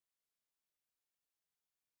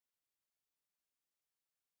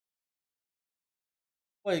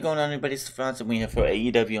What is going on, everybody? It's France, and we're here for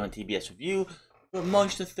AEW on TBS Review for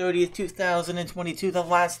March the 30th, 2022, the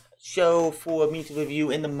last show for me to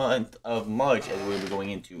review in the month of March, as we'll be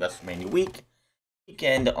going into WrestleMania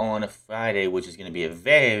weekend on a Friday, which is going to be a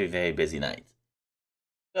very, very busy night.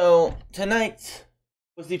 So, tonight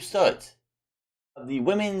was the start of the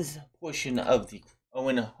women's portion of the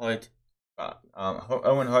Owen Hart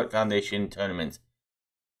Foundation tournament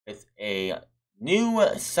with a new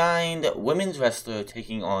signed women's wrestler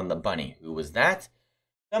taking on the Bunny. Who was that?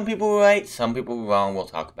 Some people were right, some people were wrong. We'll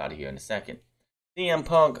talk about it here in a second. CM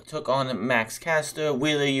Punk took on Max Caster.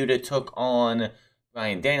 Wheeler Yuta took on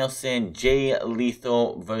Bryan Danielson. Jay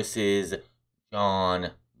Lethal versus Jon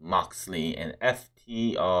Moxley. And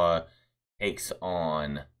FTR takes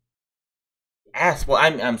on...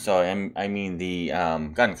 I mean the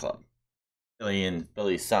Gun Club. Billy and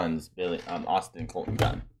Billy's sons, Austin and Colton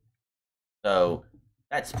Gunn. So,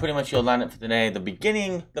 that's pretty much your lineup for today.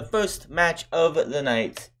 The first match of the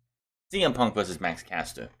night, CM Punk versus Max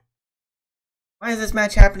Caster. Why is this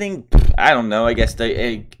match happening? I don't know. I guess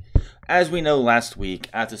as we know last week,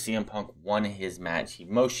 after CM Punk won his match, he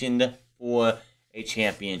motioned for a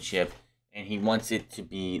championship, and he wants it to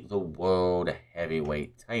be the World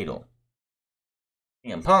Heavyweight title.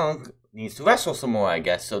 CM Punk needs to wrestle some more, I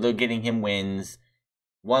guess, so they're getting him wins.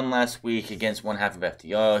 Won last week against one half of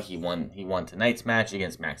FTR. He won tonight's match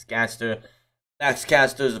against Max Caster. Max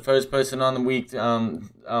Caster is the first person on the week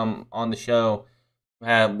on the show.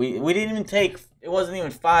 We didn't even take, it wasn't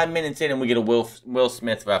even 5 minutes in, and we get a Will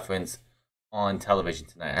Smith reference on television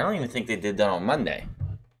tonight. I don't even think they did that on Monday.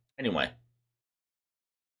 Anyway.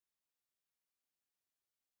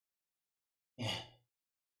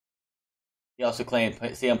 He also claimed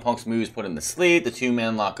CM Punk's moves put him to sleep. The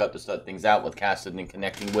two-man lock up to start things out, with Caster then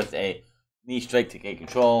connecting with a knee strike to gain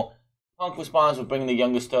control. Punk responds with bringing the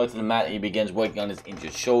younger star to the mat. He begins working on his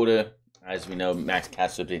injured shoulder. As we know, Max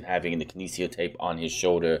Caster has been having the kinesio tape on his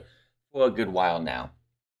shoulder for a good while now.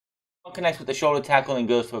 Punk connects with the shoulder tackle and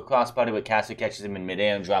goes for a crossbody, but Caster catches him in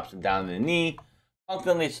midair and drops him down to the knee. Punk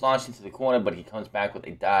then gets launched into the corner, but he comes back with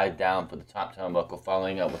a dive down for the top turnbuckle,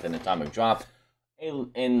 following up with an atomic drop.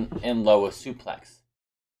 In lower suplex.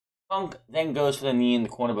 Punk then goes for the knee in the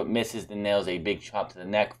corner but misses, then nails a big chop to the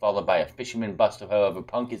neck, followed by a fisherman buster. However,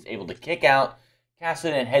 Punk is able to kick out.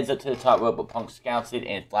 Caster then heads up to the top rope, but Punk scouts it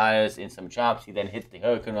and fires in some chops. He then hits the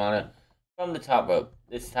Hurricane Runner from the top rope.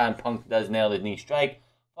 This time, Punk does nail the knee strike,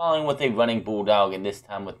 following with a running bulldog, and this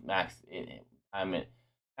time with Max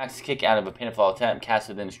kick out of a pinfall attempt.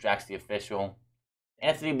 Caster then distracts the official.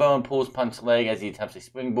 Anthony Bowen pulls Punk's leg as he attempts a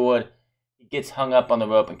springboard. He gets hung up on the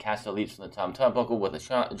rope, and Caster leaps from the top turnbuckle with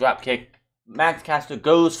a drop kick. Max Caster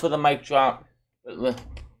goes for the mic drop, but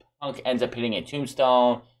Punk ends up hitting a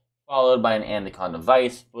tombstone, followed by an Anaconda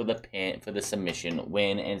Vice for the submission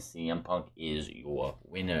win, and CM Punk is your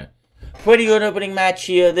winner. Pretty good opening match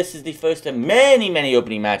here. This is the first of many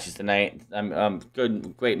opening matches tonight.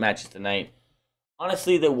 Great matches tonight.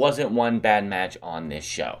 Honestly, there wasn't one bad match on this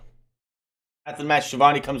show. After the match,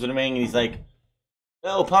 Shivani comes in the ring, and he's like,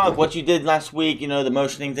 "Oh, Punk, what you did last week, the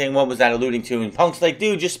motioning thing, what was that alluding to?" And Punk's like,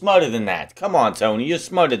 "Dude, you're smarter than that. Come on, Tony, you're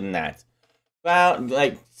smarter than that."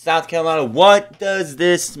 Like, South Carolina, what does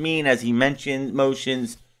this mean? As he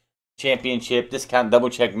motions championship, discount double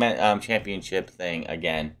check championship thing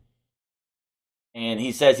again. And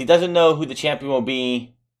he says he doesn't know who the champion will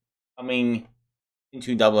be coming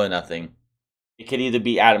into Double or Nothing. It could either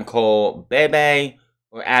be Adam Cole, Bebe,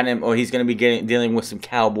 or he's going to be dealing with some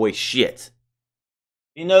cowboy shit.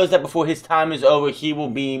 He knows that before his time is over, there will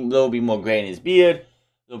be more gray in his beard,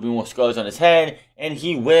 there will be more scars on his head, and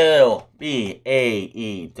he will be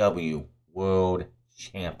AEW World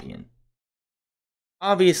Champion.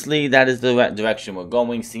 Obviously, that is the direction we're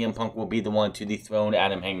going. CM Punk will be the one to dethrone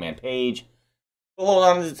Adam Hangman Page. He'll hold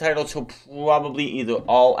on to the title till probably either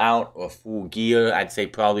All Out or Full Gear. I'd say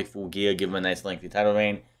probably Full Gear, give him a nice lengthy title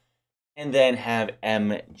reign. And then have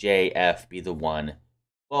MJF be the one.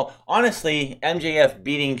 Well, honestly, MJF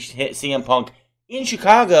beating CM Punk in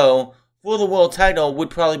Chicago for the world title would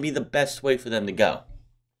probably be the best way for them to go.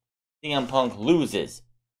 CM Punk loses,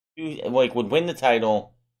 would win the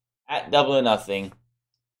title at Double or Nothing,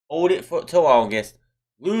 hold it till August,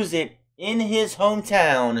 lose it in his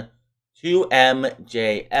hometown to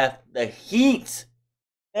MJF. The heat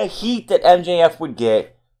that MJF would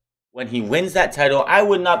get when he wins that title. I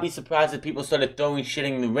would not be surprised if people started throwing shit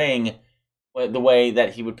in the ring the way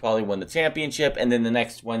that he would probably win the championship, and then the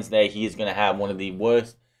next Wednesday he's going to have one of the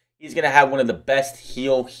worst. He's going to have one of the best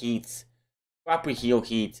heel heats, proper heel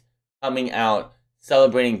heat, coming out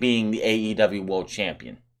celebrating being the AEW World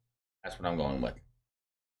Champion. That's what I'm going with.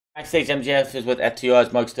 Backstage, MJF is with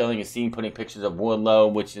FTR's Mark Sterling is seen putting pictures of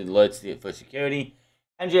Wardlow, which alerts for security.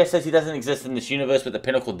 MJF says he doesn't exist in this universe, but the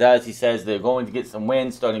Pinnacle does. He says they're going to get some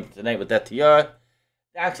wins starting tonight with FTR.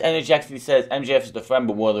 Dax interjects and he says MJF is the friend,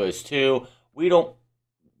 but Wardlow is too. We don't,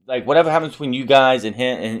 like, whatever happens between you guys and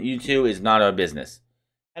him and you two is not our business.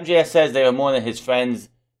 MJF says they are more than his friends.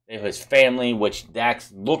 They're his family, which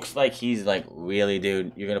Dax looks like he's like, really,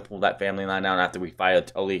 dude? You're going to pull that family line out after we fired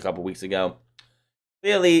Tully a couple weeks ago?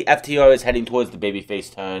 Clearly, FTR is heading towards the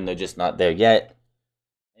babyface turn. They're just not there yet.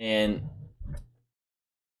 And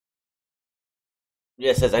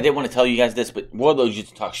yeah, says, I didn't want to tell you guys this, but Wardlow used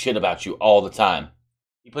to talk shit about you all the time.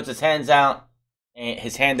 He puts his hands out, and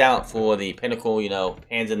his hand out for the Pinnacle, you know,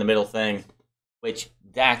 hands in the middle thing, which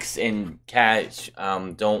Dax and Cash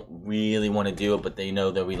don't really want to do it, but they know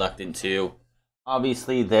they're reluctant to.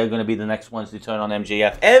 Obviously, they're going to be the next ones to turn on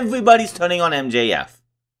MJF. Everybody's turning on MJF.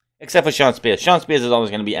 Except for Sean Spears. Sean Spears is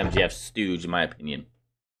always going to be MJF's stooge, in my opinion.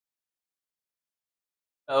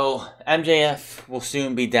 So, MJF will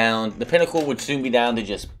soon be down. The Pinnacle would soon be down to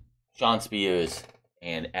just Sean Spears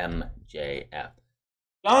and MJF.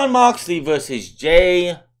 Jon Moxley versus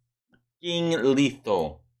Jay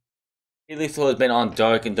Lethal. Jay Lethal has been on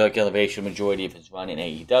Dark and Dark Elevation majority of his run in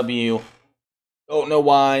AEW. Don't know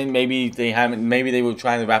why. Maybe they haven't. Maybe they were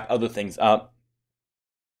trying to wrap other things up.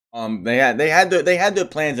 They had their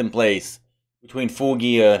plans in place between Full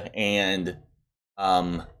Gear and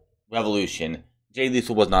Revolution. Jay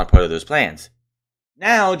Lethal was not part of those plans.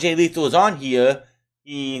 Now Jay Lethal is on here.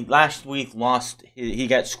 He last week lost. He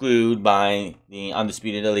got screwed by the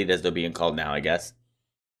Undisputed Elite, as they're being called now, I guess.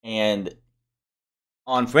 And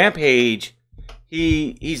on Rampage,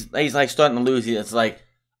 he's like starting to lose. It's like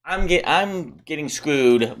I'm getting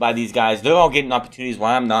screwed by these guys. They're all getting opportunities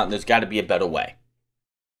while I'm not. And there's got to be a better way.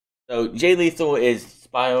 So Jay Lethal is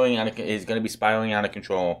going to be spiraling out of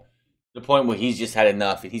control to the point where he's just had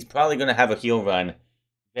enough, and he's probably going to have a heel run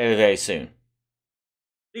very, very soon.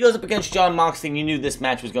 He goes up against Jon Moxley, and you knew this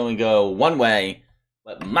match was going to go one way,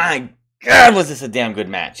 but my God, was this a damn good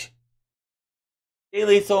match! Jay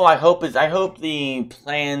Lethal, I hope the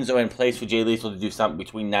plans are in place for Jay Lethal to do something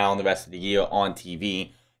between now and the rest of the year on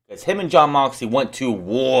TV, because him and Jon Moxley went to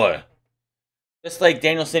war. Just like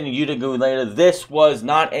Danielson and Yuta later, this was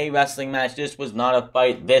not a wrestling match. This was not a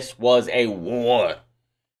fight. This was a war.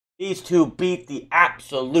 These two beat the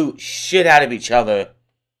absolute shit out of each other.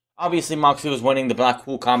 Obviously, Moxley was winning. The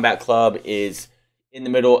Blackpool Combat Club is in the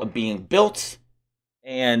middle of being built.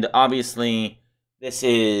 And obviously, this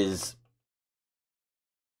is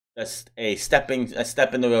just a step in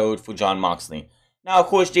the road for Jon Moxley. Now, of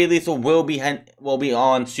course, Jay Lethal will be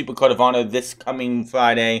on Supercard of Honor this coming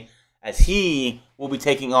Friday, as he will be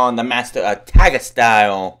taking on the Master of Tiger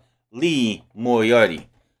Style, Lee Moriarty.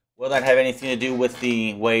 Will that have anything to do with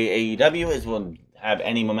the way AEW is? Will have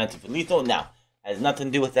any momentum for Lethal? No, has nothing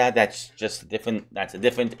to do with that. That's just a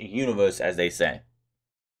different universe, as they say.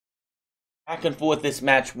 Back and forth, this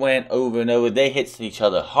match went over and over. They hit each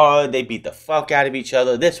other hard. They beat the fuck out of each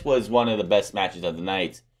other. This was one of the best matches of the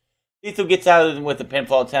night. Lethal gets out with a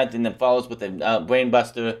pinfall attempt and then follows with a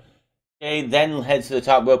brainbuster. Jay then heads to the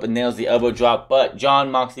top rope and nails the elbow drop, but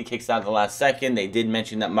Jon Moxley kicks out at the last second. They did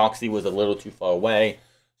mention that Moxley was a little too far away,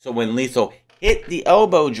 so when Lethal hit the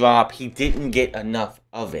elbow drop, he didn't get enough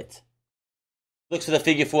of it. Looks for the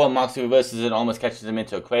figure four, Moxley reverses it and almost catches him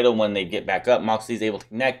into a cradle. When they get back up, Moxley is able to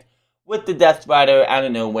connect with the Death Rider out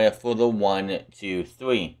of nowhere for the 1, 2,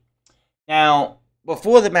 3. Now,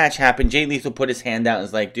 before the match happened, Jay Lethal put his hand out and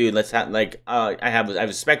was like, dude, let's have, like, I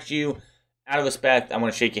respect you. Out of respect, I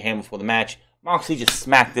want to shake your hand before the match. Moxley just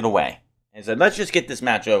smacked it away and said, let's just get this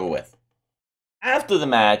match over with. After the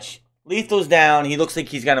match, Lethal's down. He looks like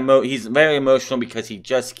he's very emotional because he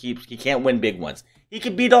can't win big ones. He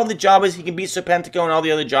can beat all the jobbers. He can beat Serpentico and all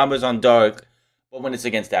the other jobbers on Dark. But when it's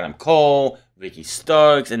against Adam Cole, Ricky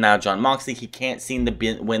Starks, and now Jon Moxley, he can't seem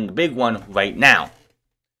to win the big one right now.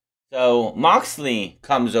 So Moxley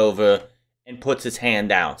comes over and puts his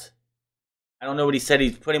hand out. I don't know what he said.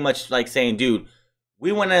 He's pretty much like saying, dude,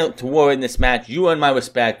 we went out to war in this match. You earn my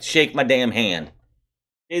respect. Shake my damn hand.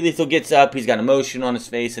 Jay Lethal gets up. He's got emotion on his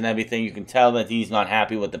face and everything. You can tell that he's not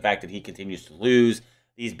happy with the fact that he continues to lose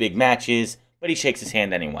these big matches. But he shakes his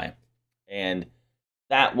hand anyway. And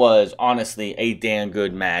that was honestly a damn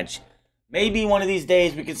good match. Maybe one of these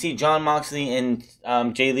days we can see Jon Moxley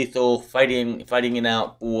and Jay Lethal fighting it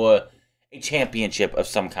out for a championship of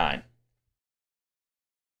some kind.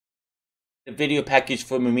 The video package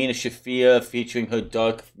for Marina Shafir featuring her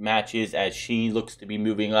Dark matches as she looks to be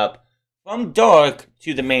moving up from Dark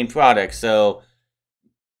to the main product. So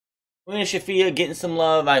Marina Shafir getting some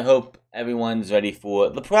love. I hope everyone's ready for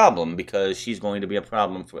the problem, because she's going to be a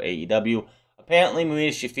problem for AEW. Apparently,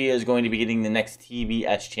 Marina Shafir is going to be getting the next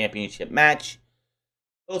TBS Championship match.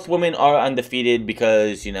 Both women are undefeated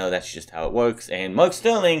because, you know, that's just how it works. And Mark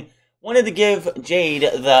Sterling wanted to give Jade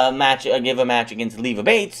the match, give a match against Leva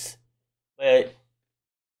Bates, but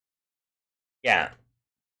yeah,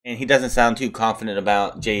 and he doesn't sound too confident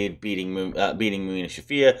about Jade beating Marina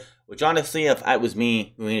Shafir. Which honestly, if it was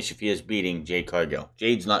me, Marina Shafir is beating Jade Cargill.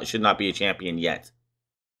 Jade should not be a champion yet.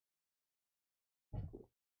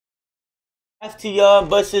 FTR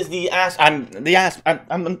versus the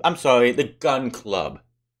Gun Club.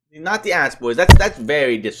 Not the Ass Boys. That's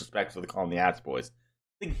very disrespectful to call them the Ass Boys.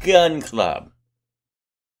 The Gun Club.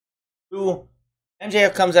 Who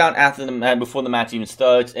MJF comes out after the before the match even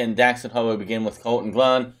starts, and Dax and Harwood begin with Colton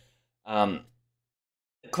Gunn.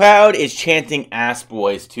 The crowd is chanting "Ass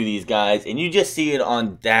Boys" to these guys, and you just see it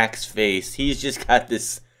on Dak's face. He's just got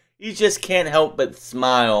this. He just can't help but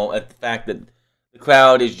smile at the fact that the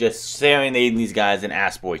crowd is just serenading these guys in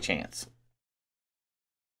 "Ass Boy" chants.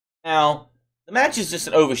 Now, the match is just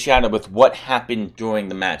overshadowed with what happened during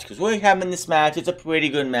the match, because we're having this match. It's a pretty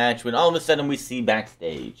good match when all of a sudden we see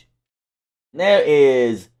backstage. There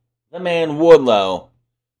is the man Wardlow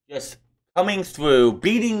just coming through,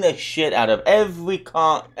 beating the shit out of every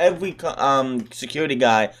security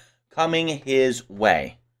guy coming his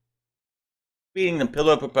way. Beating them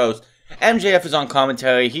pillar per post. MJF is on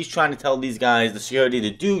commentary. He's trying to tell these guys, the security, to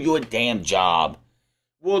do your damn job.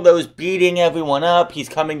 Wardlow's beating everyone up. He's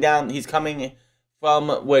coming down. He's coming from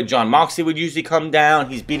where John Moxley would usually come down.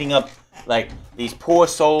 He's beating up, like, these poor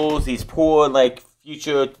souls, these poor, like,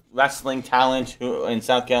 future wrestling talent who in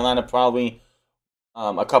South Carolina, probably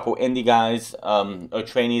a couple indie guys or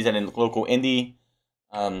trainees at a local indie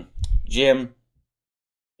gym.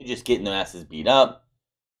 They're just getting their asses beat up.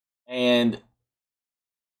 And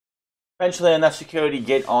eventually enough security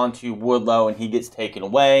get onto Wardlow and he gets taken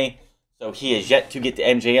away. So he is yet to get to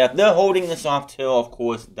MJF. They're holding this off till, of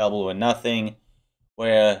course, Double or Nothing,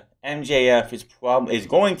 where MJF is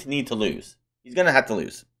going to need to lose. He's going to have to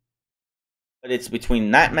lose. But it's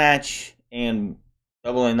between that match and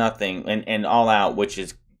Double or Nothing and All Out, which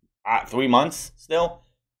is 3 months still.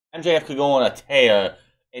 MJF could go on a tear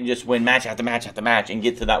and just win match after match after match and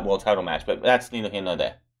get to that world title match. But that's neither here nor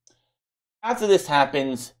there. After this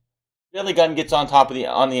happens, Billy Gunn gets on top of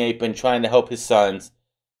on the apron trying to help his sons,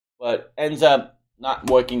 but ends up not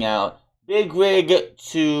working out. Big rig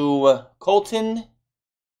to Colton.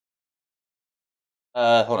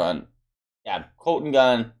 Hold on. Yeah, Colton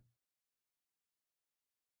Gunn.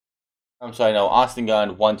 I'm sorry, no, Austin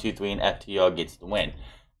Gunn, 1, 2, 3, and FTR gets the win.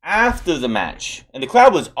 After the match, and the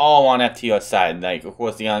crowd was all on FTR's side. Like, of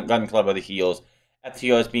course, the Gun Club are the heels.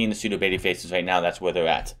 FTR is being the pseudo baby faces right now. That's where they're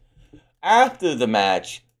at. After the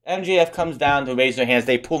match, MJF comes down to raise their hands.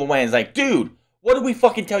 They pull away and it's like, dude, what did we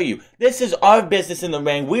fucking tell you? This is our business in the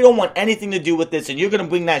ring. We don't want anything to do with this, and you're going to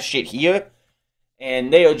bring that shit here?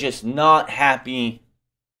 And they are just not happy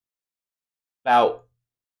about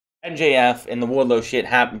MJF and the Wardlow shit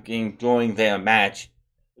happening during their match.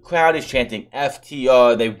 The crowd is chanting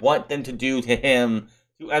FTR. They want them to do to him,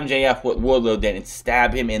 to MJF, what Wardlow did and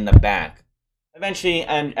stab him in the back. Eventually,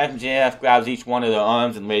 MJF grabs each one of their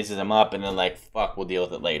arms and raises them up, and they're like, fuck, we'll deal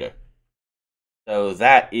with it later. So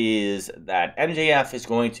that is that. MJF is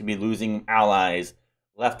going to be losing allies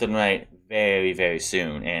left and right very, very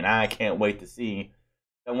soon. And I can't wait to see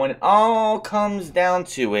that when it all comes down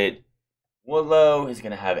to it, Wardlow is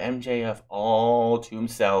going to have MJF all to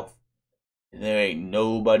himself. And there ain't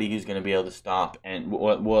nobody who's going to be able to stop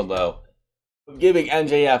Wardlow from giving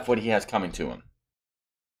MJF what he has coming to him.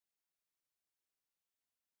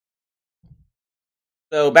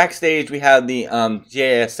 So backstage we have the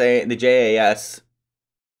JAS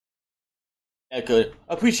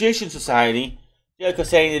Appreciation Society. Jericho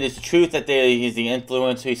saying it is the truth that he's the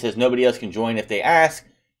influencer. He says nobody else can join if they ask.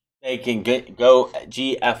 They can go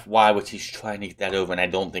GFY, which he's trying to get that over, and I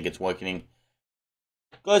don't think it's working.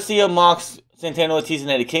 Garcia mocks Santana Ortiz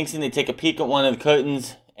and Eddie Kingston. They take a peek at one of the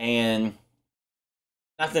curtains, and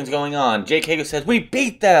nothing's going on. Jake Hager says, we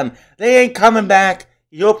beat them! They ain't coming back!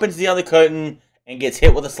 He opens the other curtain and gets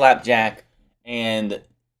hit with a slapjack, and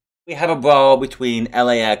we have a brawl between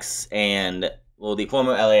LAX and, well, the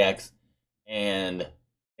former LAX and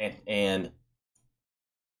the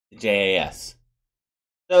JAS.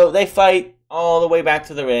 So they fight all the way back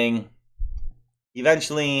to the ring.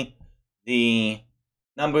 Eventually, the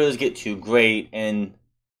numbers get too great, and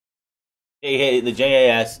the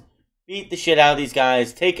JAS beat the shit out of these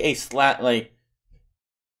guys. Take a slap, like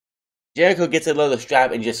Jericho gets a leather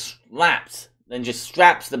strap and just slaps then just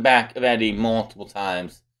straps the back of Eddie multiple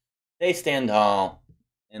times. They stand tall,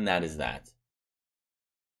 and that is that.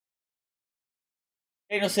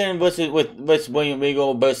 Danielson versus William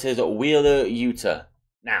Regal versus Wheeler Yuta.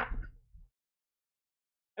 Now,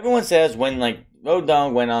 everyone says when, like, Road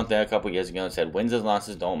Dogg went out there a couple years ago and said wins and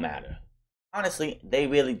losses don't matter. Honestly, they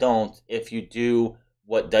really don't if you do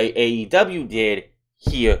what the AEW did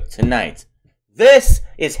here tonight. This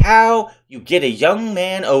is how you get a young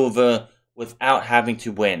man over without having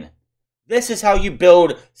to win. This is how you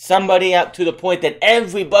build somebody up to the point that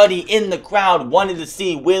everybody in the crowd wanted to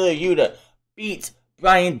see Wheeler Yuta beat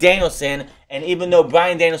Bryan Danielson. And even though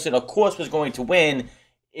Bryan Danielson, of course, was going to win,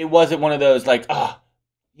 it wasn't one of those like,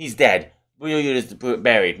 he's dead. Wheeler Yuta's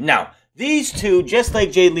buried. Now, these two, just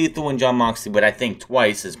like Jay Lethal and Jon Moxley, but I think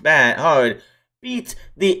twice as hard, beat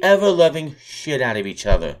the ever-loving shit out of each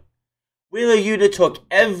other. Wheeler Yuta took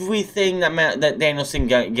everything that Danielson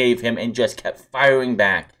gave him and just kept firing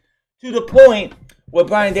back. To the point where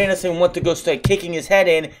Bryan Danielson went to go start kicking his head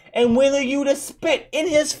in, and Wheeler Yuta spit in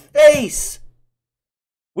his face.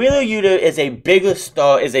 Wheeler Yuta is a bigger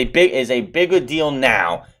star, is a bigger deal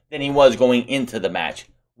now than he was going into the match.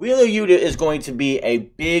 Wheeler Yuta is going to be a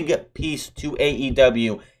big piece to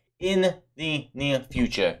AEW in the near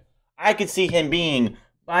future. I could see him being,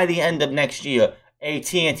 by the end of next year, a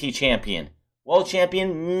TNT champion. World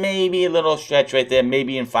champion, maybe a little stretch right there,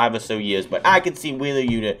 maybe in 5 or so years. But I could see Wheeler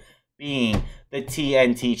Yuta being the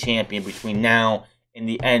TNT champion between now and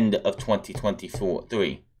the end of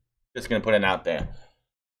 2023. Just going to put it out there.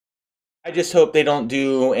 I just hope they don't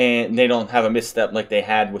have a misstep like they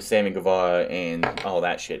had with Sammy Guevara and all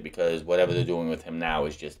that shit, because whatever they're doing with him now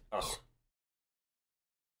is just, ugh.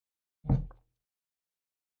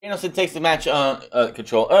 Danielson takes the match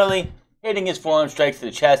control early, hitting his forearm strikes to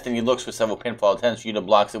the chest, and he looks for several pinfall attempts. Yuta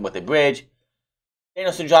blocks it with a bridge.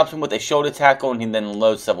 Danielson drops him with a shoulder tackle, and he then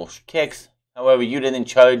loads several kicks. However, Yuta then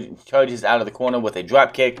charges out of the corner with a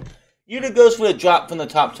drop kick. Yuta goes for a drop from the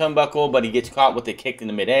top turnbuckle, but he gets caught with a kick in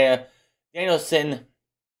the midair. Danielson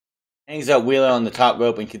hangs out Wheeler on the top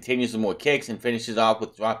rope and continues with more kicks and finishes off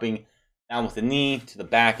with dropping down with a knee to the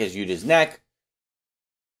back as Yuta's neck.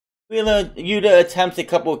 Yuta attempts a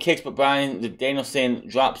couple of kicks, but Danielson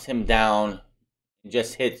drops him down and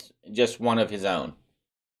just hits one of his own.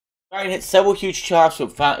 Bryan hits several huge chops, but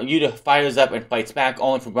Yuta fires up and fights back,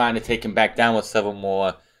 only for Bryan to take him back down with several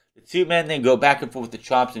more. The two men then go back and forth with the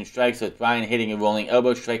chops and strikes, with Bryan hitting a rolling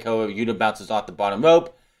elbow strike. However, Yuta bounces off the bottom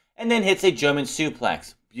rope and then hits a German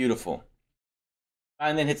suplex. Beautiful.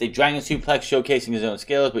 Bryan then hits a dragon suplex, showcasing his own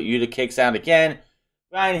skills, but Yuta kicks out again.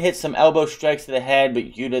 Bryan hits some elbow strikes to the head,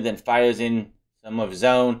 but Yuta then fires in some of his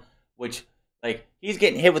own, which, like, he's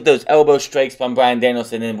getting hit with those elbow strikes from Bryan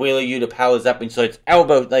Danielson, and Wheeler Yuta powers up and starts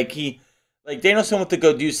Danielson went to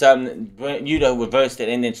go do something, Yuta reversed it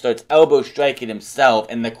and then starts elbow striking himself,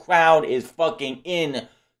 and the crowd is fucking in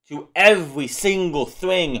to every single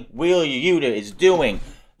thing Wheeler Yuta is doing.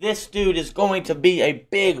 This dude is going to be a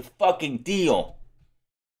big fucking deal.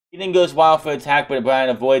 He then goes wild for attack, but Bryan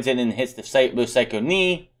avoids it and hits the Psycho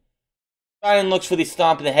knee. Bryan looks for the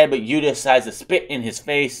stomp in the head, but Yuta decides to spit in his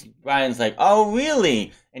face. Bryan's like, oh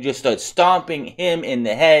really? And just starts stomping him in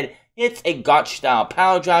the head. Hits a Gotch-style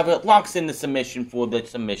power driver, locks in the submission for the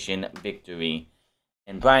submission victory.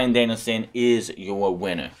 And Bryan Danielson is your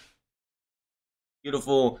winner.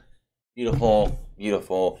 Beautiful, beautiful,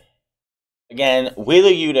 beautiful. Again,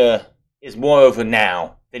 Wheeler Yuta is more over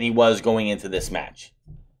now than he was going into this match.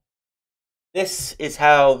 This is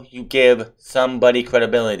how you give somebody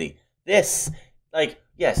credibility. This,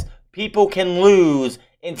 yes, people can lose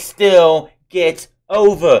and still get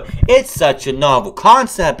over. It's such a novel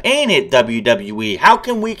concept, ain't it, WWE? How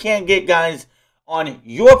come we can't get guys on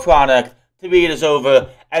your product to be as over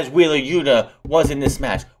as Wheeler Yuta was in this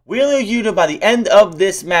match? Wheeler Yuta, by the end of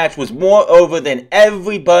this match, was more over than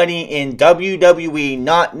everybody in WWE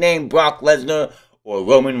not named Brock Lesnar or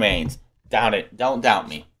Roman Reigns. Doubt it. Don't doubt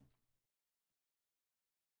me.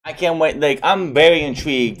 I can't wait. I'm very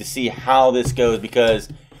intrigued to see how this goes, because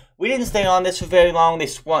we didn't stay on this for very long. They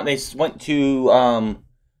went to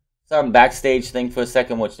some backstage thing for a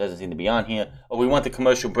second, which doesn't seem to be on here. Or we went to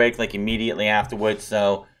commercial break immediately afterwards.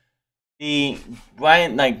 So Wheeler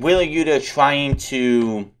Yuta trying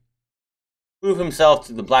to prove himself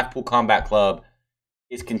to the Blackpool Combat Club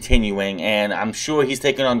is continuing, and I'm sure he's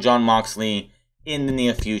taking on Jon Moxley in the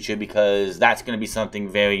near future, because that's going to be something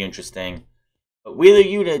very interesting. But Wheeler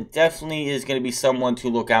Yuta definitely is going to be someone to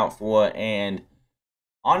look out for, and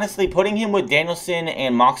honestly, putting him with Danielson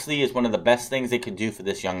and Moxley is one of the best things they could do for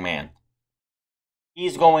this young man. He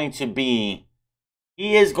is going to be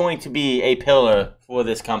a pillar for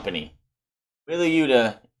this company. Wheeler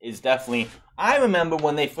Yuta is definitely. I remember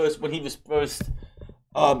when he was first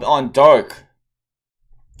on Dark,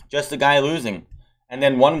 just the guy losing, and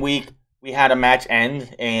then one week we had a match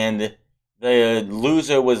end, and the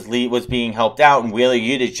loser was being helped out, and Wheeler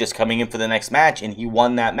Yuta's just coming in for the next match, and he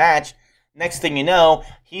won that match. Next thing you know,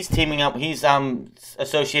 he's teaming up. He's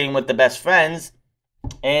associating with the Best Friends,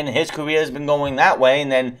 and his career has been going that way.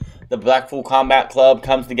 And then the Blackpool Combat Club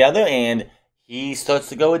comes together, and he starts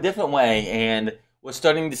to go a different way. And we're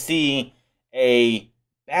starting to see a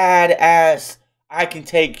badass, I can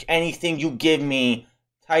take anything you give me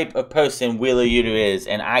type of person Wheeler Yuta is.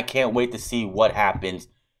 And I can't wait to see what happens.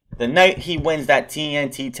 The night he wins that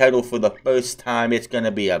TNT title for the first time, it's going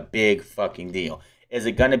to be a big fucking deal. Is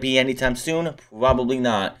it going to be anytime soon? Probably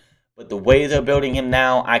not. But the way they're building him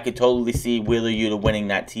now, I could totally see Wheeler Yuta winning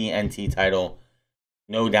that TNT title.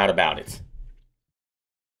 No doubt about it.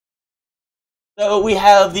 So we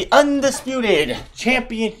have the Undisputed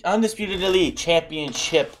Elite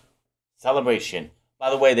Championship celebration. By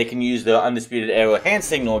the way, they can use the Undisputed Era hand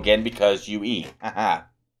signal again because UE. Haha.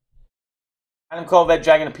 Adam Cole, Red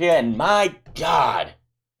Dragon appear, and my God,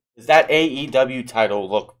 does that AEW title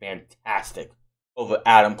look fantastic over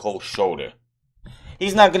Adam Cole's shoulder.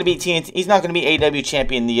 He's not going to be TNT. He's not going to be AEW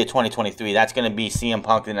champion in the year 2023. That's going to be CM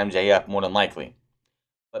Punk and MJF more than likely.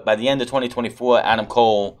 But by the end of 2024, Adam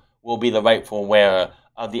Cole will be the rightful wearer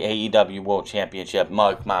of the AEW World Championship.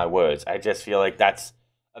 Mark my words. I just feel like that's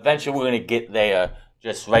eventually we're going to get there.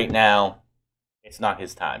 Just right now, it's not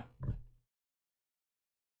his time.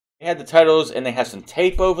 They had the titles, and they have some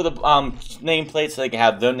tape over the nameplates so they can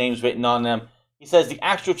have their names written on them. He says the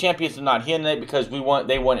actual champions are not here tonight because they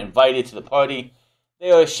weren't invited to the party.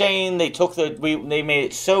 They are ashamed. They made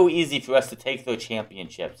it so easy for us to take their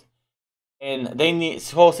championships. And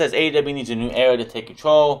Cole says AEW needs a new era to take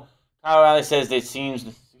control. Kyle O'Reilly says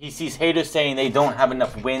he sees haters saying they don't have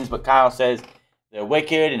enough wins, but Kyle says they're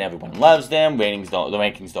wicked and everyone loves them. The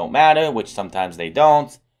rankings don't matter, which sometimes they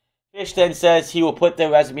don't. Fish then says he will put their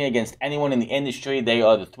resume against anyone in the industry. They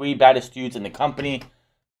are the 3 baddest dudes in the company.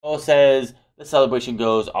 Cole says the celebration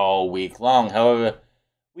goes all week long. However,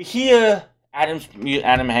 we hear Adam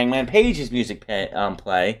Hangman Page's music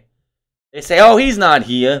play. They say, oh, he's not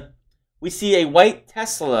here. We see a white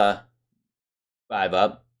Tesla drive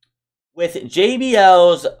up with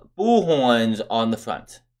JBL's bullhorns on the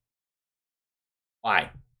front.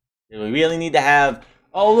 Why? Do we really need to have,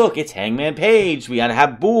 oh, look, it's Hangman Page. We gotta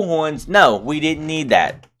have bullhorns. No, we didn't need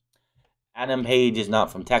that. Adam Page is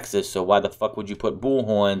not from Texas, so why the fuck would you put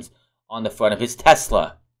bullhorns on the front of his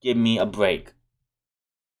Tesla? Give me a break.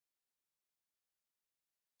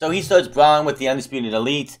 So he starts brawling with the Undisputed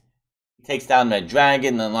Elite. He takes down Red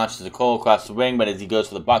Dragon and then launches a Cole across the ring, but as he goes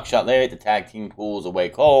for the buckshot lariat, the tag team pulls away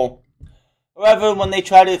Cole. However, when they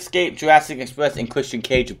try to escape, Jurassic Express and Christian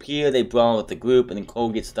Cage appear. They brawl with the group, and then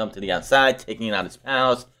Cole gets stumped to the outside, taking out his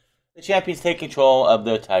pals. The champions take control of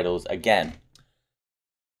their titles again.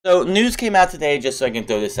 So, news came out today, just so I can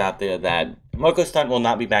throw this out there, that Marco Stunt will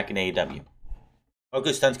not be back in AEW.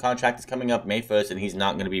 Marco Stunt's contract is coming up May 1st, and he's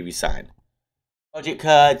not going to be re-signed. Budget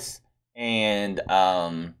cuts, and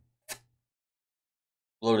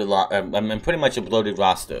pretty much a bloated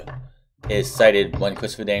roster is cited when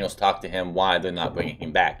Christopher Daniels talked to him why they're not bringing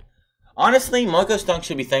him back. Honestly, Marco Stunt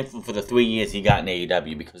should be thankful for the 3 years he got in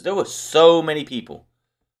AEW because there were so many people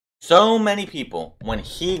when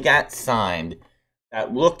he got signed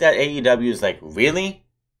that looked at AEW as like, really?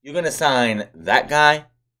 You're going to sign that guy?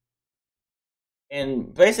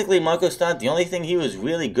 And basically, Marco Stunt, the only thing he was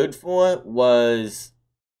really good for was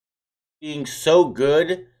being so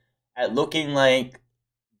good at looking like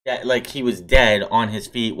he was dead on his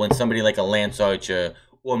feet when somebody like a Lance Archer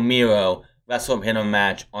or Miro wrestled him in a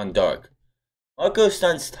match on Dark. Marco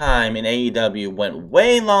Stunt's time in AEW went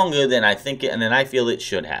way longer than I feel it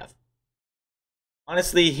should have.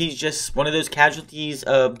 Honestly, he's just one of those casualties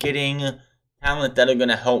of getting talent that are going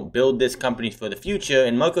to help build this company for the future,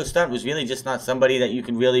 and Marco Stunt was really just not somebody that you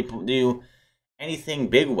could really do anything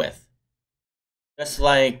big with. Just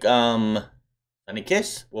like Sonny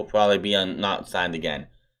Kiss will probably be not signed again.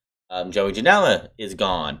 Joey Janela is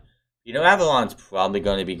gone. Peter Avalon's probably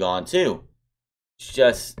going to be gone too. It's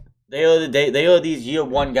just they are these year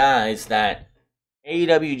one guys that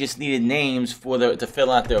AEW just needed names to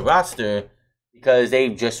fill out their roster because they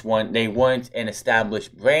weren't an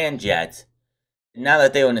established brand yet. And now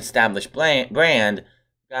that they're an established brand,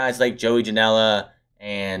 guys like Joey Janela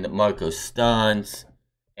and Marco Stunt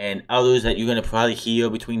and others that you're going to probably hear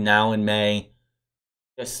between now and May,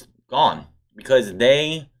 just gone because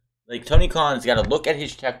Tony Khan's got to look at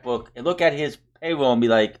his checkbook and look at his payroll and be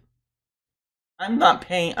like, I'm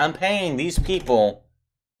paying these people,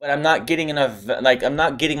 but I'm not getting enough, like, I'm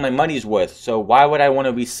not getting my money's worth. So why would I want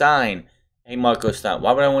to re-sign a Marco Stunt?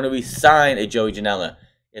 Why would I want to re-sign a Joey Janela?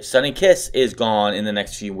 If Sonny Kiss is gone in the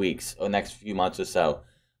next few weeks or next few months or so,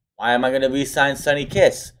 why am I going to re-sign Sonny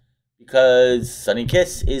Kiss? Because Sonny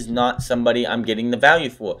Kiss is not somebody I'm getting the value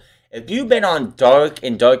for. If you've been on Dark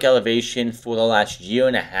and Dark Elevation for the last year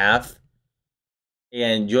and a half,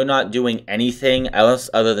 and you're not doing anything else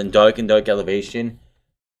other than Dark and Dark Elevation,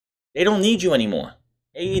 they don't need you anymore.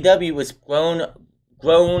 AEW has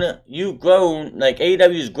like,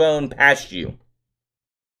 AEW's grown past you.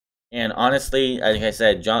 And honestly, like I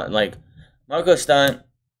said, Marco Stunt,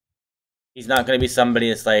 he's not going to be somebody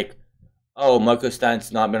that's like, oh, Marco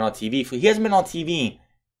Stunt's not been on TV. He hasn't been on TV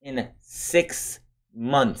in 6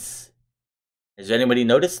 months. Has anybody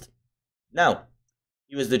noticed? No.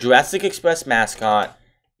 He was the Jurassic Express mascot.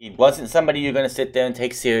 He wasn't somebody you're going to sit there and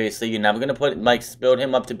take seriously. You're never going to build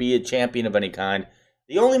him up to be a champion of any kind.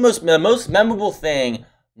 The most memorable thing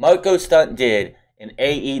Marco Stunt did in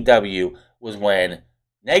AEW was when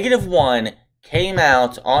 -1 came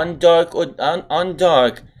out on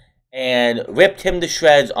Dark and ripped him to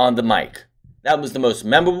shreds on the mic. That was the most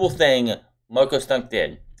memorable thing Marco Stunt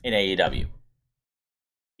did in AEW.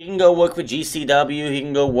 He can go work for GCW. He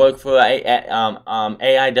can go work for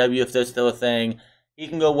AIW if there's still a thing. He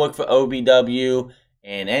can go work for OBW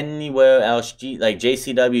and anywhere else, like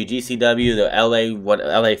JCW, GCW, the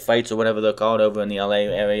LA fights or whatever they're called over in the LA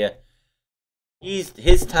area.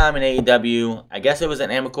 His time in AEW, I guess it was an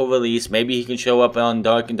amicable release. Maybe he can show up on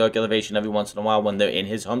Dark and Dark Elevation every once in a while when they're in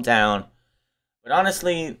his hometown. But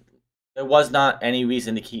honestly, there was not any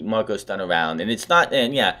reason to keep Marco Stunt around. And it's not,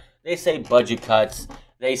 and yeah, they say budget cuts.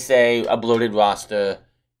 They say a bloated roster.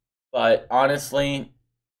 But honestly,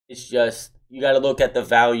 it's just, you got to look at the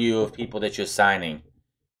value of people that you're signing.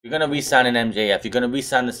 You're going to re-sign an MJF. You're going to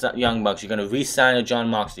re-sign the Young Bucks. You're going to re-sign a John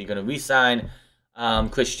Moxley. You're going to re-sign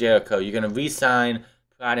Chris Jericho. You're going to re-sign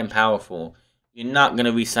Pride and Powerful. You're not going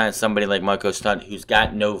to re-sign somebody like Marco Stunt who's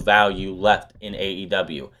got no value left in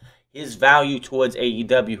AEW. His value towards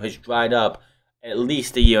AEW has dried up at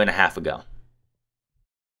least a year and a half ago.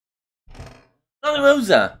 Thunder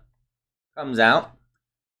Rosa comes out.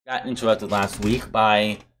 Got interrupted last week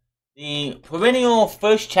by the perennial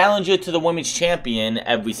first challenger to the women's champion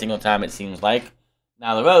every single time, it seems like,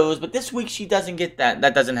 Nyla Rose. But this week she doesn't get that.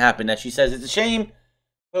 That doesn't happen. As she says, it's a shame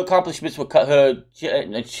her accomplishments were cut. Her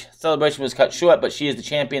celebration was cut short, but she is the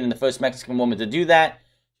champion and the first Mexican woman to do that.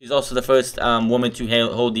 She's also the first woman to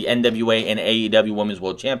hold the NWA and AEW Women's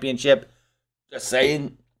World Championship. Just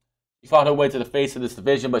saying. She fought her way to the face of this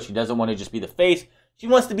division, but she doesn't want to just be the face. She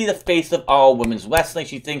wants to be the face of all women's wrestling.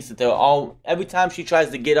 She thinks that they're all, every time she tries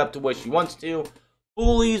to get up to where she wants to,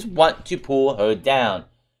 bullies want to pull her down.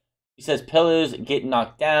 She says pillars get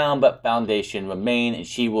knocked down, but foundation remain, and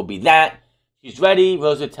she will be that. She's ready.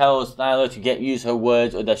 Rosa tells Nyla to use her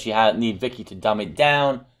words, or does she need Vicky to dumb it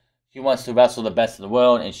down? She wants to wrestle the best in the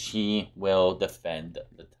world, and she will defend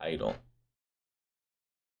the title.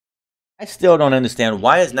 I still don't understand,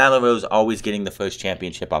 why is Nyla Rose always getting the first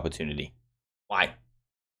championship opportunity? Why?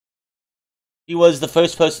 She was the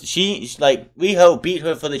first person. Riho beat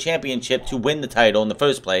her for the championship to win the title in the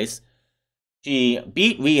first place. She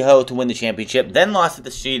beat Riho to win the championship, then lost it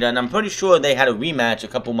to Shida, and I'm pretty sure they had a rematch a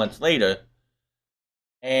couple months later.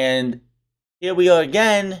 And here we are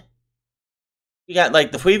again. We got,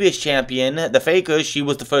 the previous champion, the Faker, she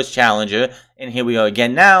was the first challenger. And here we are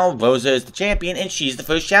again now. Rosa is the champion, and she's the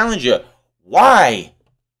first challenger. Why?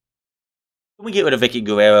 Can we get rid of Vicky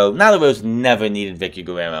Guerrero? Nyla Rose never needed Vicky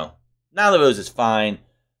Guerrero. Nyla Rose is fine.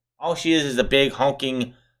 All she is a big,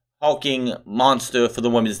 hulking monster for the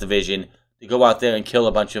women's division to go out there and kill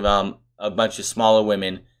a bunch of smaller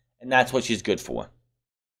women. And that's what she's good for.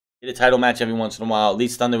 Get a title match every once in a while. At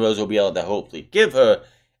least Thunder Rose will be able to hopefully give her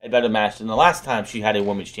a better match than the last time she had a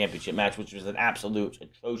women's championship match, which was an absolute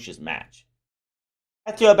atrocious match.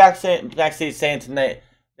 After her backstage saying tonight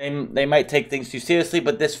they might take things too seriously,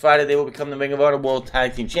 but this Friday they will become the Ring of Honor World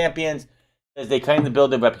Tag Team Champions, as they claim to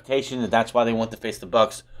build their reputation, and that's why they want to face the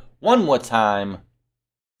Bucks one more time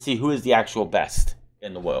to see who is the actual best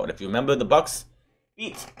in the world. If you remember, the Bucks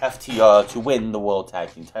beat FTR to win the World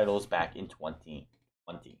Tag Team titles back in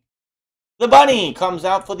 2020. The Bunny comes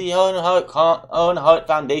out for the Owen Hart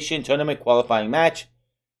Foundation tournament qualifying match.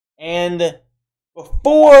 And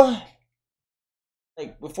before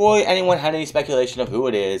anyone had any speculation of who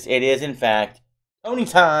it is in fact Toni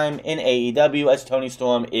time in AEW, as Toni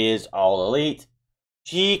Storm is All Elite.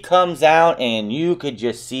 She comes out and you could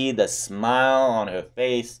just see the smile on her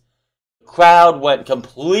face. The crowd went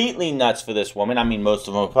completely nuts for this woman. I mean, most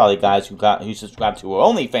of them are probably guys who subscribed to her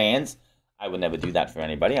OnlyFans. I would never do that for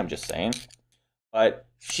anybody, I'm just saying. But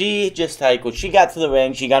she just, like, when she got to the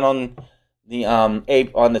ring, she got on the on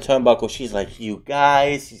the turnbuckle, she's like, you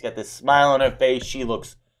guys, she's got this smile on her face. She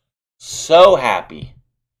looks so happy.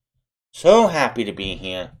 So happy to be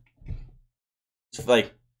here. It's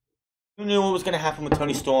like, who knew what was going to happen with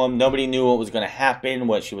Toni Storm? Nobody knew what was going to happen,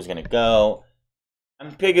 where she was going to go. I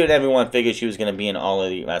figured everyone figured she was going to be in All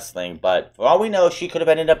Elite Wrestling, but for all we know, she could have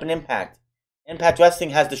ended up in Impact. Impact Wrestling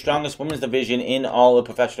has the strongest women's division in all of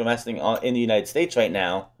professional wrestling in the United States right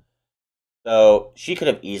now. So she could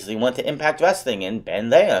have easily went to Impact Wrestling and been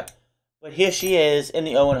there. But here she is in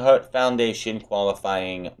the Owen Hart Foundation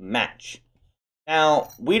qualifying match. Now,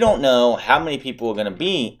 we don't know how many people are going to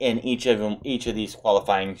be in each of these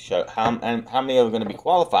qualifying shows, and how many are going to be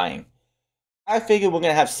qualifying. I figured we're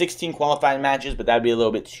going to have 16 qualifying matches, but that would be a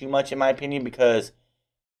little bit too much in my opinion, because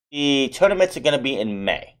the tournaments are going to be in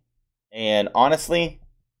May. And honestly,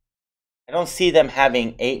 I don't see them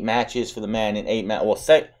having 8 matches for the men and 8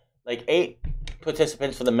 like 8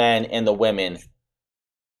 participants for the men and the women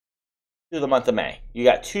through the month of May. You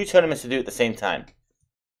got 2 tournaments to do at the same time.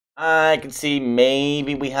 I can see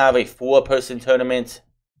maybe we have a 4-person tournament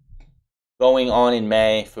going on in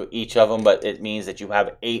May for each of them, but it means that you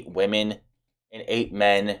have 8 women and 8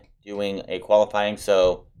 men doing a qualifying.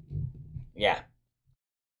 So, yeah.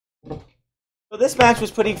 So this match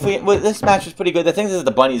was pretty. This match was pretty good. I think this is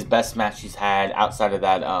the Bunny's best match she's had outside of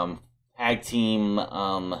that tag team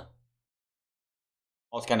All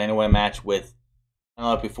Kind Anywhere match with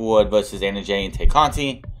Penelope Ford versus Anna Jay and Tay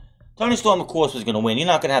Conti. Toni Storm, of course, was going to win. You're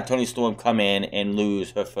not going to have Toni Storm come in and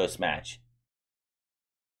lose her first match.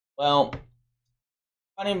 Well,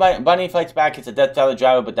 Bunny fights back. It's a Death Valley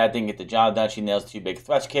driver, but that didn't get the job done. She nails 2 big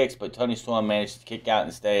thrust kicks, but Toni Storm managed to kick out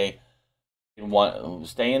and stay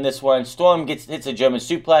in this one. Storm hits a German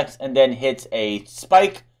suplex and then hits a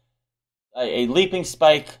spike, a leaping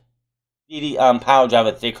spike, power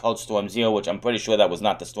driver they called Storm Zero, which I'm pretty sure that was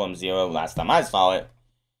not the Storm Zero last time I saw it.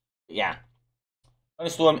 But yeah. Toni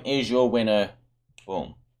Storm is your winner.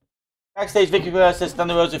 Boom. Backstage, Vicky Guerrero says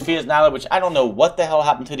Thunder Rosa fears Nyla, which I don't know what the hell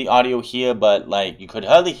happened to the audio here, but like you could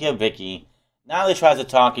hardly hear Vicky. Nyla tries to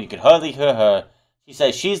talk and you could hardly hear her. She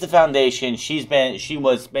says she's the foundation. She's been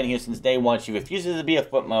here since day one. She refuses to be a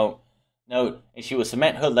footnote, and she will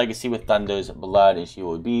cement her legacy with Thunder's blood, and she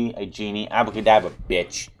will be a genie, abracadabra,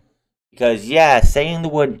 bitch. Because yeah, saying the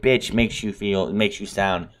word bitch makes you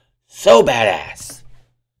sound so badass.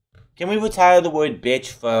 Can we retire the word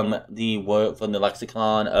bitch from the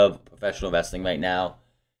lexicon of professional wrestling right now?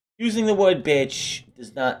 Using the word bitch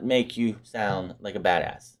does not make you sound like a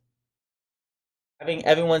badass. Having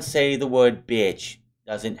everyone say the word bitch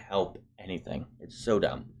doesn't help anything. It's so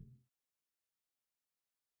dumb.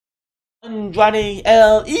 Andrade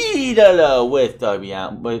El Idolo with Darby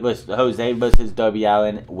Allin, with Jose versus Darby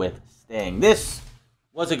Allin with Sting. This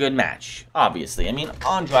was a good match, obviously. I mean,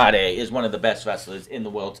 Andrade is one of the best wrestlers in the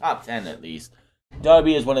world, top 10 at least.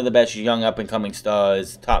 Darby is one of the best young up-and-coming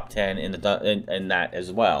stars, top 10 in that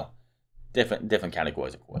as well. Different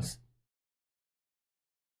categories, of course.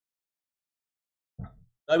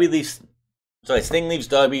 Sting leaves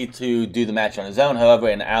Darby to do the match on his own, however,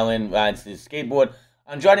 and Allin rides his skateboard.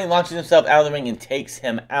 Andrade launches himself out of the ring and takes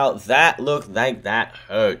him out. That looked like that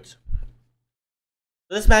hurt.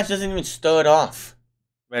 So this match doesn't even start off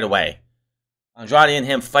right away. Andrade and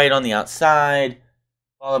him fight on the outside,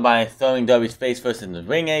 followed by throwing Darby's face first in the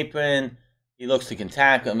ring apron. He looks to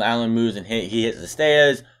attack him. Allin moves and he hits the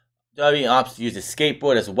stairs. Darby opts to use his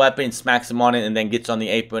skateboard as a weapon, smacks him on it, and then gets on the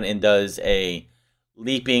apron and does a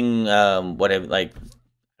leaping, whatever, like,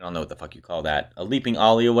 I don't know what the fuck you call that. A leaping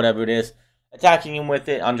ollie or whatever it is. Attacking him with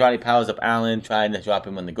it, Andrade powers up Allin, trying to drop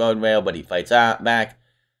him on the guardrail, but he fights out back.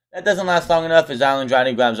 That doesn't last long enough as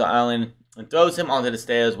Andrade grabs Allin and throws him onto the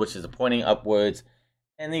stairs, which is pointing upwards,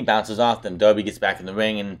 and he bounces off them. Darby gets back in the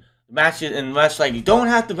ring, and the match is, and Rush like, you don't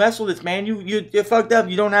have to wrestle this, man. You're fucked up.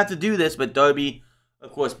 You don't have to do this. But Darby,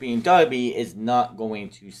 of course, being Darby, is not going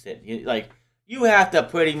to sit. You have to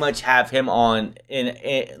pretty much have him on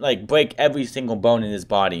like break every single bone in his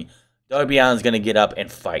body. Darby Allin's gonna get up and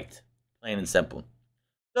fight, plain and simple.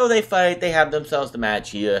 So they fight. They have themselves the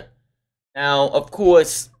match here. Now, of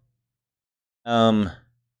course,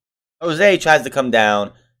 Jose tries to come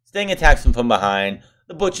down. Sting attacks him from behind.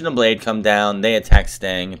 The Butch and the Blade come down. They attack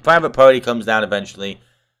Sting. Private Party comes down eventually.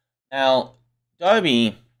 Now,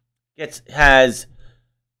 Darby has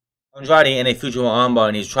Andrade in a Fujiwara armbar,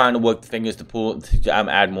 and he's trying to work the fingers to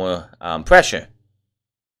add more pressure.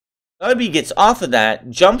 Darby gets off of that,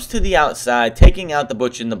 jumps to the outside, taking out the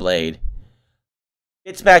Butch and the Blade.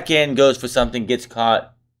 Gets back in, goes for something, gets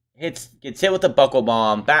caught, gets hit with a buckle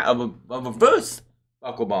bomb, a reverse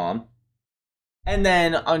buckle bomb, and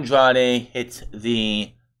then Andrade hits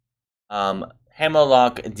the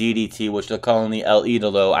Hammerlock DDT, which they're calling the El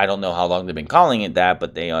Idolo. I don't know how long they've been calling it that,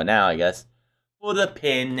 but they are now, I guess, for the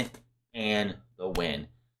pin and the win.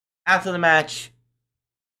 After the match,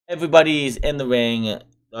 everybody's in the ring.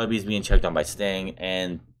 Darby's being checked on by Sting,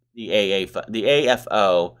 and the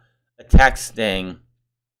AFO attacks Sting.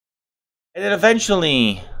 And then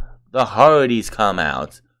eventually, the Hardys come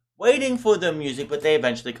out, waiting for their music, but they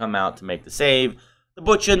eventually come out to make the save. The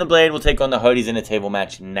Butcher and the Blade will take on the Hardys in a table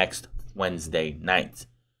match next Wednesday night.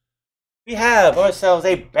 We have ourselves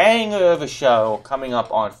a banger of a show coming up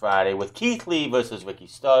on Friday with Keith Lee versus Ricky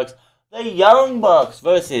Starks, the Young Bucks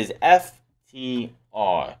versus FTR.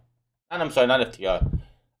 I'm sorry, not FTR.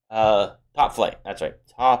 Top Flight. That's right,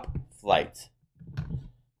 Top Flight.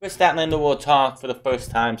 Chris Statlander will talk for the first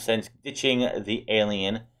time since ditching the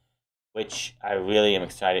Alien, which I really am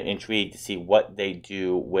intrigued to see what they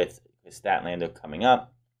do with Chris Statlander coming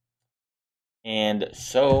up. And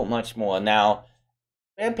so much more. Now,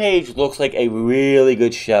 Rampage looks like a really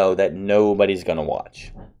good show that nobody's going to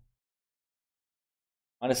watch.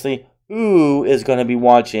 Honestly, who is going to be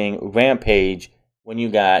watching Rampage when you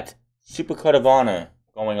got Supercard of Honor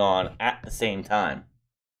going on at the same time?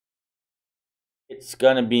 It's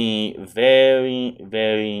going to be very,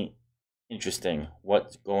 very interesting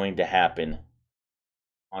what's going to happen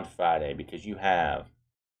on Friday, because you have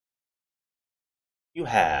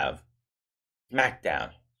SmackDown,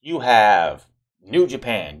 you have New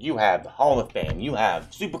Japan, you have the Hall of Fame, you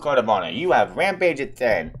have Supercard of Honor, you have Rampage at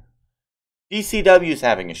 10. DCW's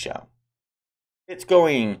having a show. It's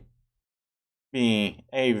going to be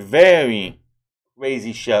a very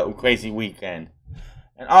crazy show, crazy weekend.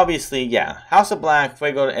 And obviously, yeah, House of Black,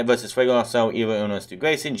 Fuego versus Fuego Also, Eva Uno Stu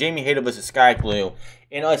Grayson, Jamie Hayter versus Sky Blue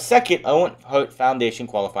in our second Owen Hart Foundation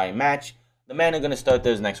qualifying match. The men are going to start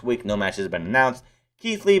those next week. No matches have been announced.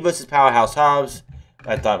 Keith Lee versus Powerhouse Hobbs.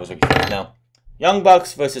 I thought it was Ricky Starks. No. Young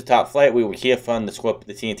Bucks versus Top Flight. We will hear from the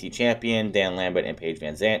TNT champion, Dan Lambert and Paige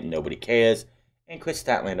Van Zant. Nobody cares. And Chris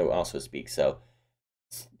Statlander will also speak. So,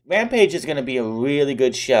 Rampage is going to be a really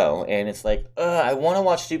good show. And it's like, I want to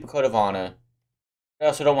watch Supercard of Honor. I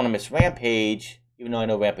also don't want to miss Rampage, even though I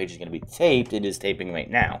know Rampage is going to be taped. It is taping right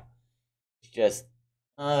now. It's just,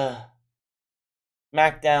 SmackDown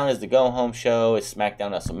is the go-home show. It's SmackDown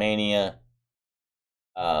WrestleMania.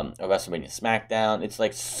 Or WrestleMania SmackDown. It's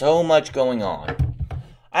like so much going on.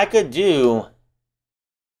 I could do,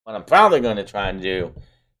 what I'm probably going to try and do,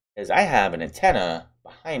 is I have an antenna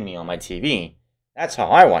behind me on my TV. That's how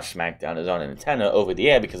I watch SmackDown, is on an antenna over the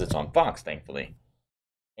air, because it's on Fox, thankfully.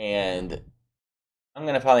 And I'm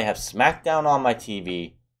going to probably have SmackDown on my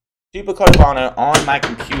TV, Supercard of Honor on my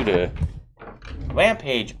computer,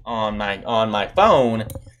 Rampage on my phone,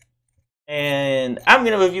 and I'm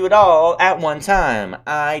going to review it all at one time.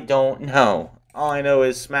 I don't know. All I know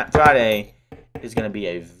is Friday is going to be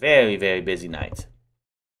a very, very busy night.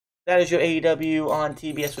 That is your AEW on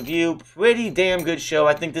TBS review. Pretty damn good show.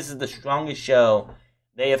 I think this is the strongest show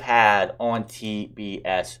they have had on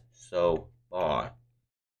TBS so far.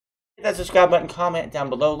 Hit that subscribe button, comment down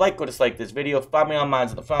below, like or dislike this video. Follow me on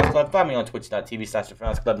Minds of the France Club, follow me on twitch.tv/The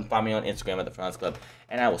France Club, and follow me on Instagram at The France Club.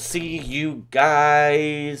 And I will see you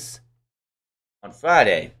guys on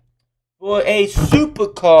Friday for a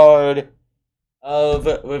supercard of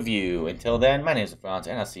review. Until then, my name is The France,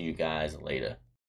 and I'll see you guys later.